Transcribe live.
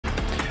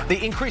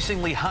The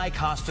increasingly high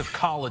cost of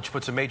college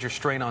puts a major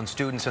strain on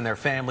students and their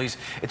families.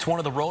 It's one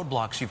of the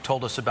roadblocks you've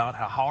told us about,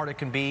 how hard it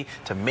can be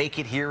to make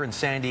it here in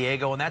San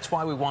Diego, and that's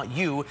why we want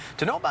you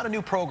to know about a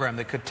new program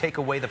that could take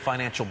away the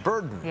financial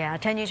burden. Yeah,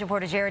 10 News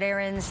reporter Jared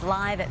Aarons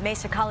live at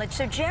Mesa College.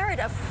 So Jared,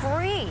 a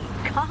free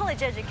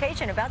college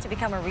education about to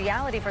become a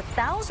reality for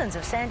thousands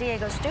of San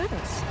Diego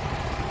students.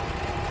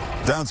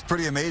 Sounds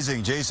pretty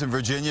amazing, Jason,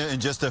 Virginia. In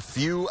just a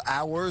few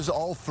hours,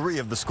 all three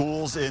of the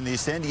schools in the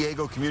San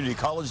Diego Community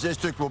College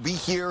District will be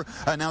here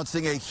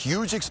announcing a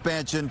huge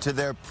expansion to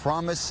their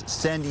Promise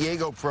San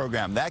Diego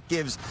program. That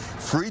gives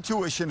free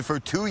tuition for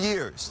 2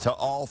 years to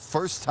all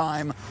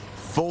first-time,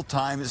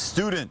 full-time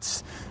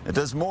students. It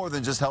does more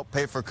than just help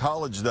pay for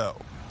college, though.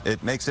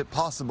 It makes it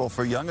possible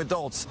for young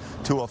adults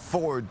to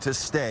afford to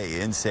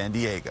stay in San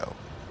Diego.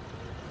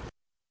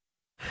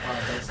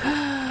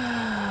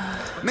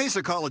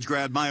 Mesa College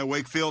grad Maya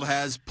Wakefield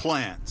has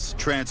plans.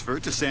 Transfer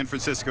to San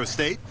Francisco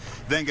State,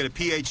 then get a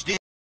PhD,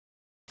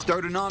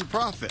 start a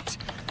nonprofit.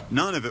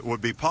 None of it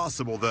would be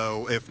possible,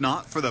 though, if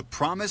not for the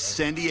Promise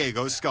San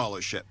Diego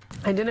scholarship.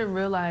 I didn't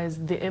realize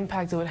the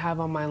impact it would have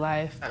on my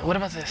life. What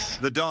about this?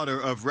 The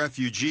daughter of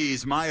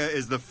refugees, Maya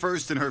is the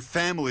first in her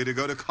family to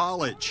go to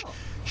college.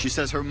 She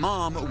says her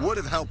mom would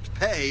have helped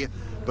pay,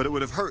 but it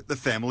would have hurt the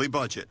family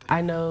budget. I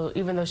know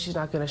even though she's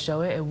not going to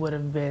show it, it would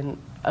have been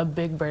a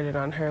big burden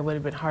on her. It would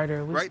have been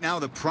harder. Right now,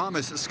 the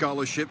Promise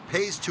Scholarship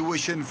pays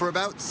tuition for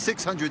about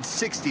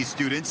 660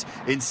 students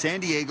in San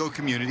Diego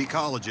community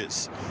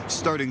colleges.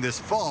 Starting this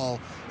fall,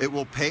 it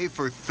will pay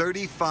for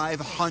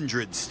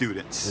 3,500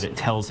 students. It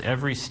tells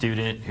every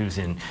student who's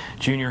in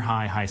junior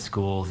high, high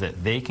school,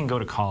 that they can go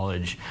to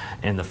college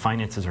and the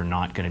finances are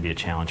not going to be a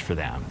challenge for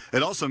them.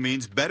 It also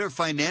means better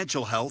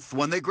financial health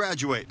when they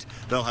graduate.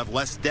 They'll have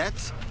less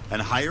debt and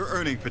higher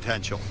earning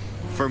potential.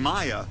 For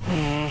Maya,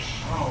 I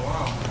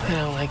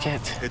don't like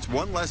it. It's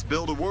one less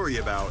bill to worry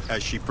about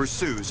as she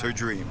pursues her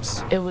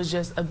dreams. It was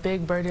just a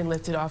big burden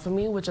lifted off of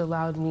me, which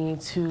allowed me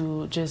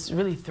to just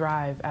really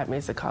thrive at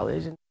Mesa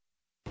College.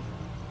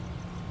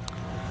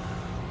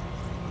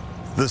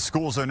 The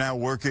schools are now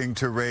working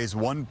to raise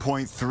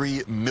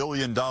 $1.3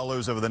 million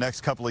over the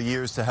next couple of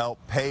years to help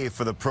pay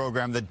for the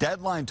program. The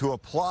deadline to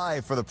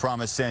apply for the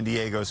Promise San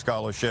Diego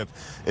Scholarship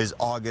is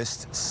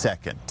August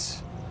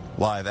 2nd.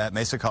 Live at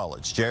Mesa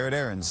College, Jared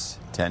Aarons,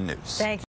 10 News. Thank you.